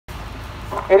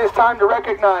It is time to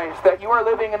recognize that you are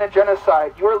living in a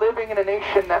genocide. You are living in a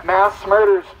nation that mass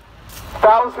murders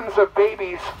thousands of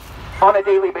babies on a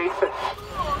daily basis.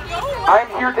 I'm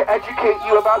here to educate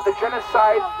you about the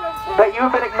genocide that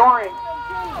you've been ignoring.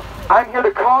 I'm here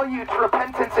to call you to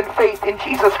repentance and faith in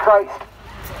Jesus Christ.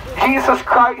 Jesus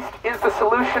Christ is the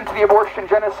solution to the abortion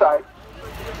genocide.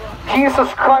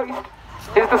 Jesus Christ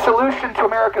is the solution to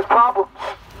America's problems.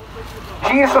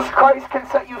 Jesus Christ can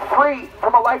set you free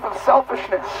from a life of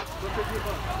selfishness,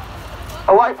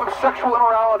 a life of sexual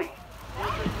immorality.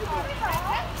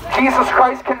 Jesus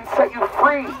Christ can set you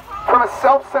free from a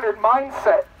self-centered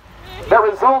mindset that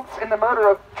results in the murder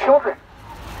of children.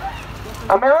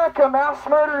 America mass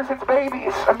murders its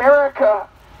babies. America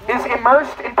is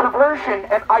immersed in perversion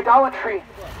and idolatry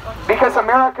because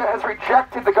America has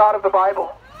rejected the God of the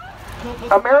Bible.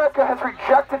 America has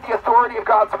rejected the authority of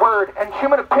God's Word, and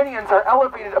human opinions are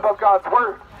elevated above God's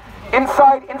Word.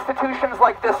 Inside institutions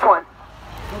like this one,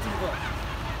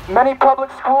 many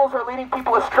public schools are leading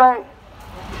people astray.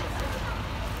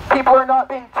 People are not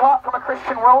being taught from a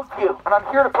Christian worldview, and I'm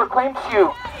here to proclaim to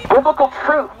you biblical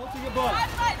truth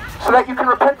so that you can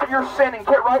repent of your sin and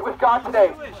get right with God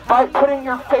today by putting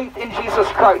your faith in Jesus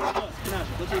Christ.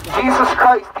 Jesus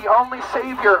Christ, the only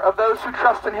Savior of those who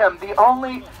trust in Him, the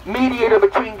only mediator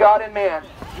between God and man,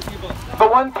 the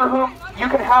one through whom you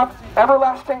can have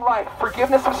everlasting life,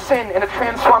 forgiveness of sin, and a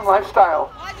transformed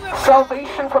lifestyle,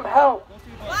 salvation from hell.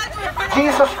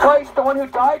 Jesus Christ, the one who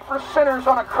died for sinners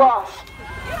on a cross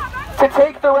to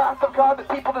take the wrath of God that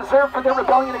people deserve for their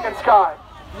rebellion against God.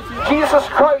 Jesus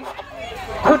Christ,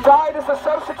 who died as a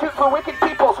substitute for wicked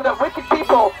people so that wicked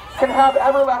people can have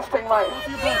everlasting life.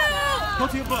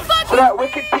 So that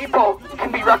wicked people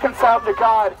can be reconciled to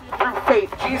God through faith.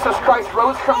 Jesus Christ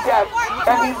rose from death,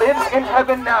 and He lives in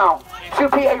heaven now to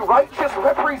be a righteous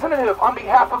representative on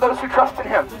behalf of those who trust in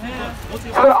Him.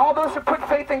 So that all those who put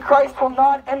faith in Christ will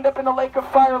not end up in the lake of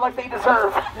fire like they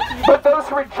deserve. But those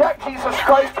who reject Jesus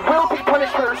Christ will be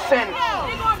punished for their sin.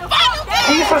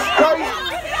 Jesus Christ,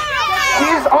 He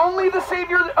is only the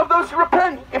Savior of those who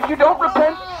repent. If you don't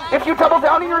repent, if you double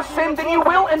down in your sin, then you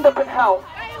will end up in hell.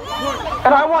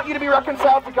 And I want you to be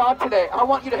reconciled to God today. I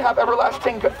want you to have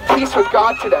everlasting peace with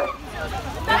God today.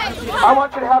 I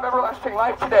want you to have everlasting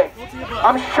life today.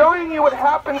 I'm showing you what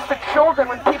happens to children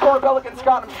when people rebel against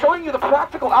God. I'm showing you the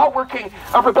practical outworking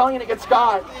of rebellion against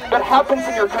God that happens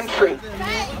in your country.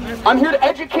 I'm here to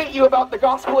educate you about the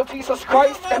gospel of Jesus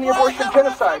Christ and the abortion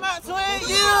genocide.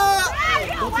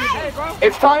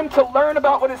 It's time to learn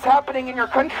about what is happening in your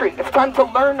country. It's time to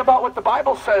learn about what the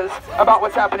Bible says about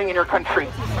what's happening in your country.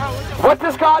 What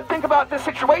does God think about this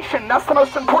situation? That's the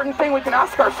most important thing we can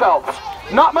ask ourselves.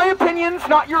 Not my opinions,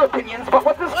 not your opinions, but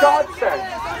what does God say?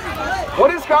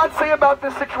 What does God say about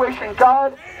this situation?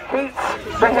 God hates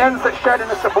the hands that shed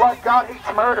innocent blood. God hates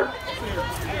murder.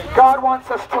 God wants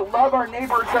us to love our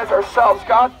neighbors as ourselves.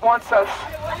 God wants us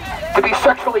to be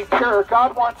sexually pure.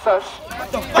 God wants us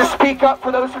to speak up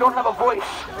for those who don't have a voice,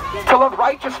 to love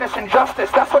righteousness and justice.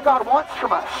 That's what God wants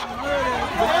from us.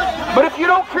 But if you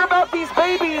don't care about these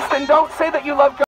babies, then don't say that you love God.